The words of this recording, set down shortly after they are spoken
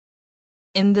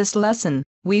In this lesson,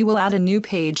 we will add a new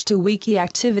page to Wiki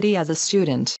activity as a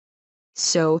student.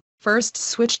 So, first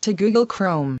switch to Google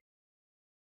Chrome.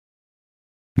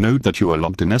 Note that you are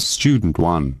logged in as Student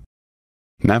 1.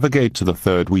 Navigate to the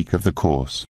third week of the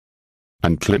course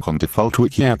and click on Default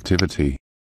Wiki Activity.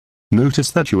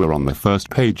 Notice that you are on the first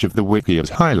page of the wiki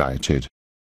as highlighted.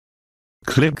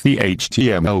 Click the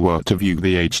HTML word to view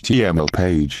the HTML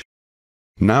page.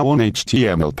 Now on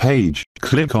HTML page,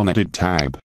 click on Edit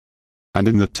tab. And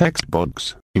in the text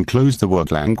box, enclose the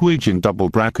word language in double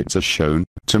brackets as shown,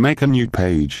 to make a new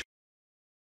page.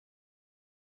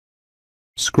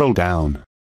 Scroll down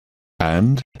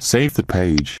and save the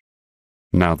page.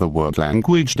 Now the word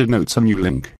language denotes a new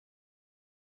link.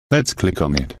 Let's click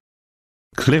on it.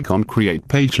 Click on Create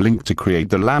Page Link to create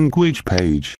the language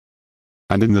page.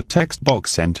 And in the text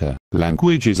box enter,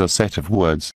 language is a set of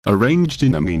words, arranged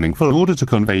in a meaningful order to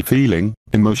convey feeling,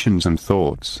 emotions and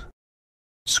thoughts.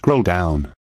 Scroll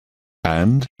down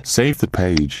and save the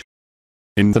page.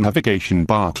 In the navigation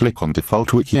bar click on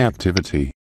Default Wiki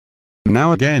Activity.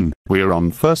 Now again, we are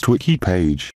on first wiki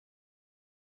page.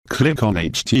 Click on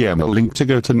HTML link to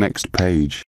go to next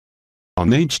page. On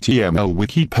HTML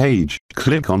wiki page,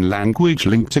 click on language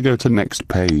link to go to next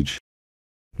page.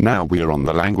 Now we are on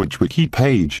the language wiki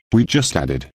page we just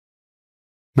added.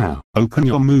 Now, open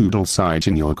your Moodle site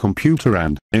in your computer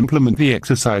and implement the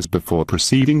exercise before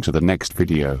proceeding to the next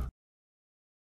video.